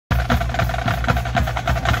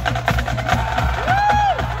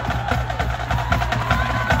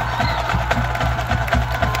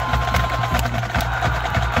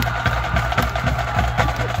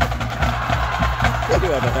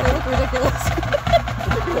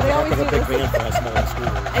a big band for a small school.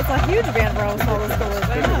 It's a huge band for a small school.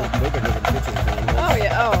 I know. Bigger than Pitch's band was. Oh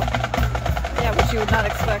yeah. Oh. Yeah, which you would not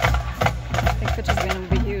expect. I think Pitch's band would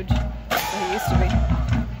be huge. It used to be.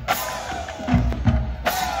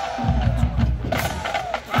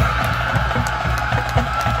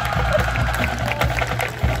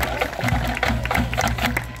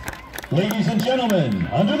 Ladies and gentlemen,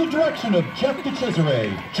 under the direction of Jeff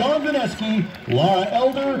DeCesare, John Vineski, Laura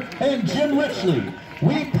Elder, and Jim Richley,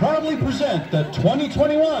 we proudly present the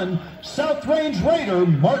 2021 South Range Raider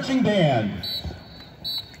Marching Band.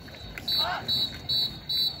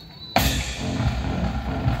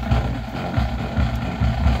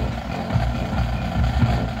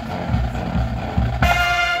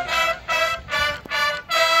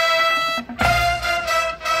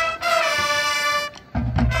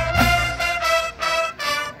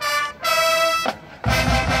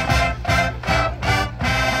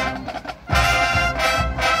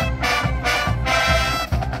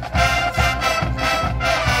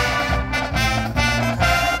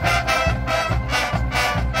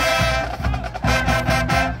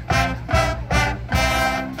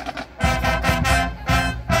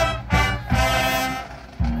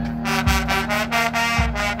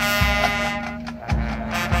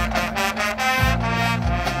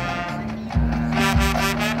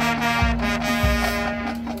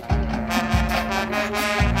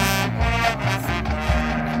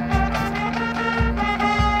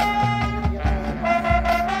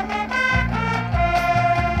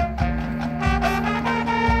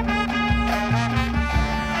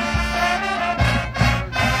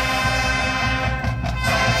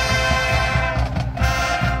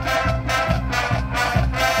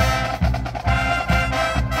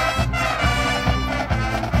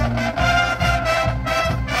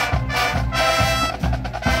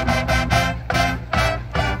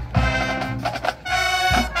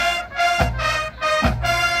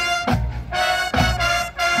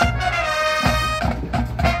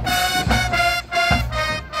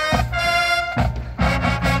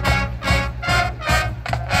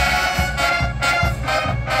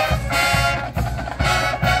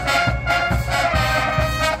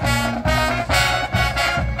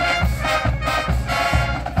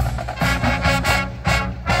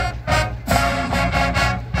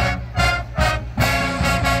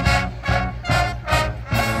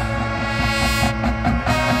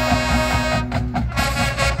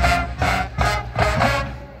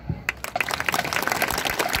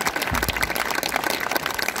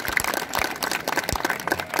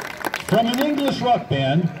 From an English rock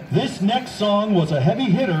band, this next song was a heavy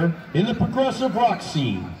hitter in the progressive rock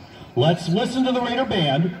scene. Let's listen to the Raider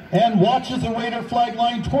Band and watch as the Raider flag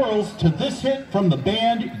line twirls to this hit from the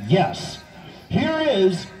band, Yes. Here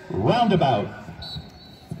is Roundabout.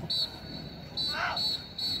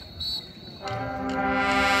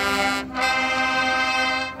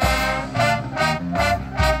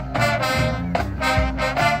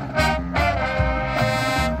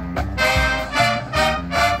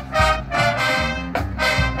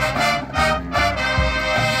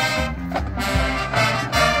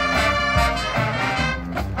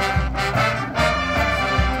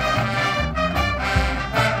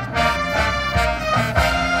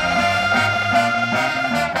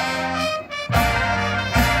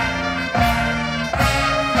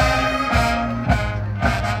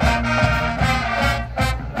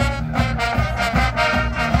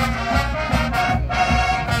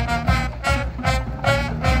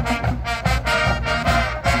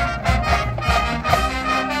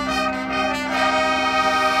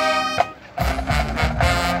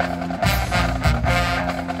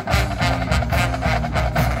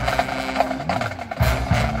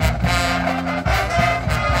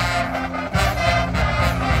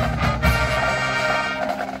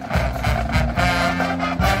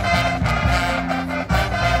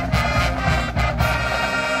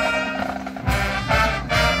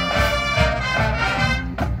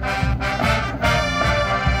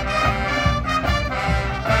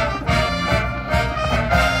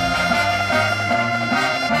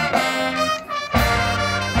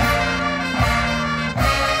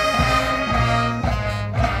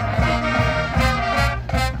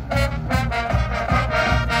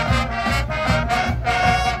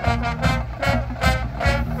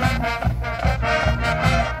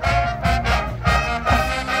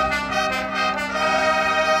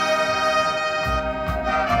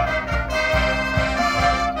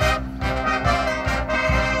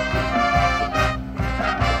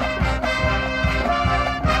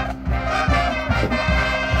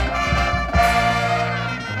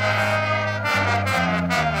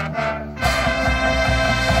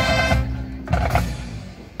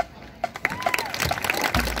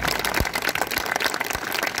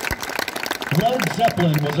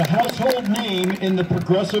 Zeppelin was a household name in the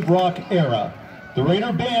progressive rock era. The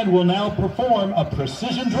Raider Band will now perform a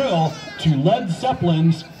precision drill to Led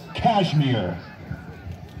Zeppelin's Kashmere.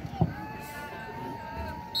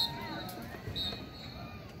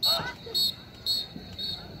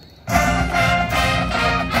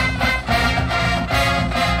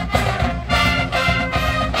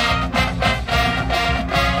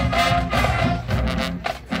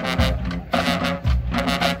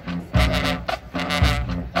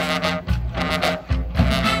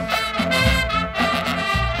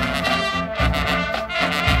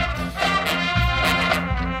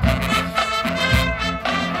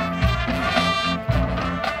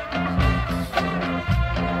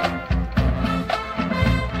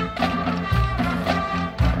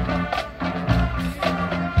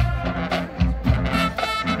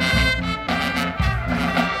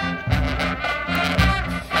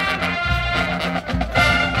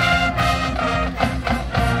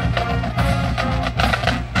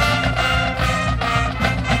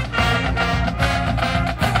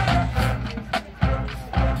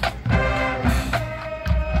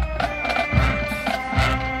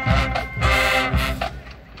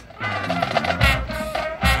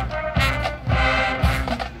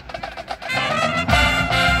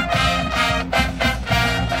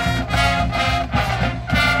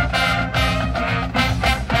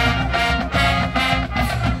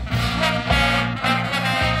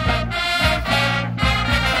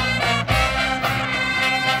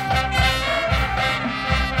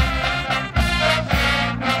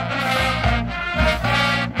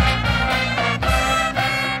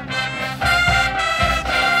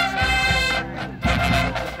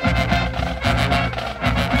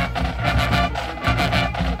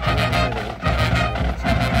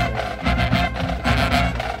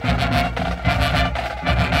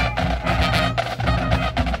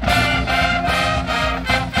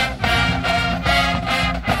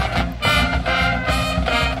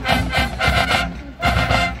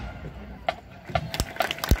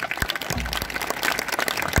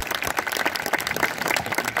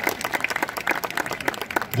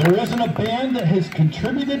 There isn't a band that has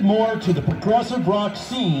contributed more to the progressive rock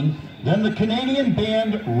scene than the Canadian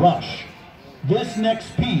band Rush. This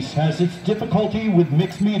next piece has its difficulty with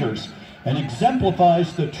mixed meters and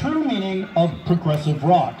exemplifies the true meaning of progressive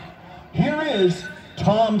rock. Here is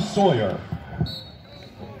Tom Sawyer.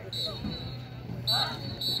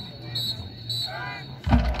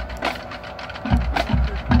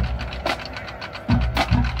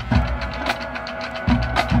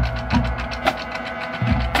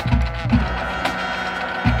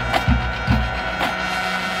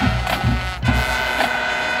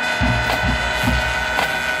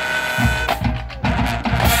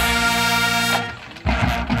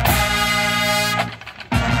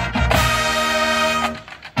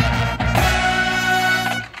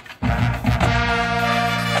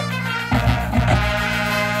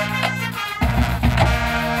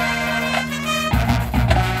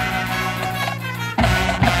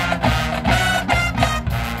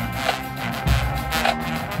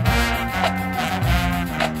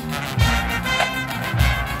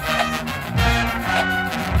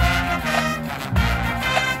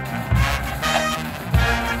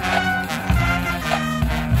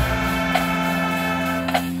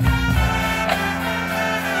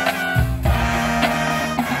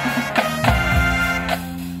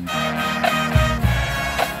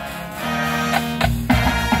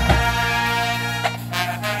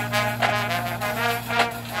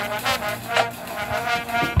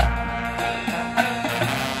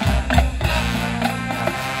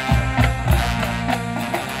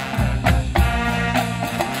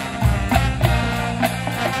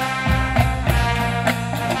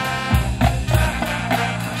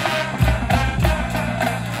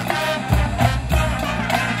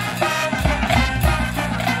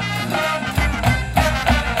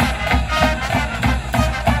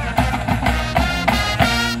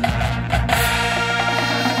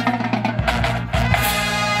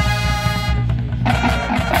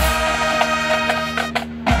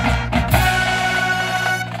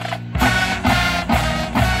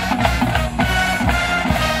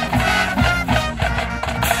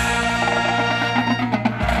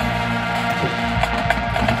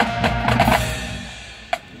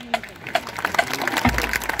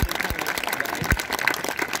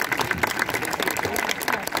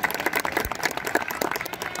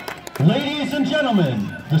 Ladies and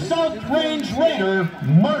gentlemen, the South Range Raider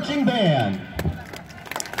Marching Band.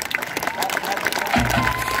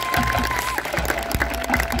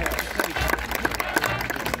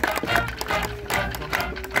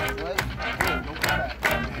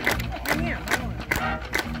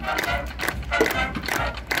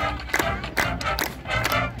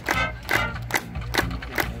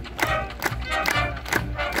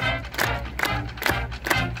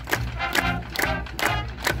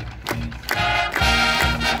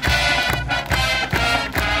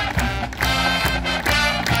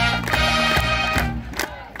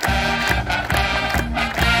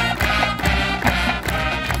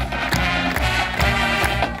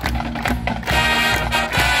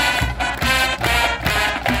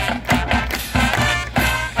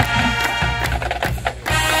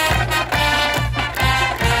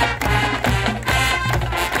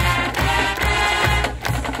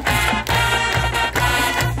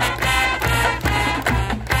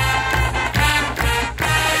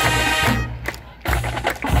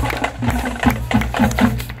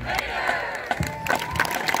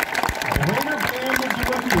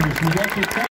 Thank you.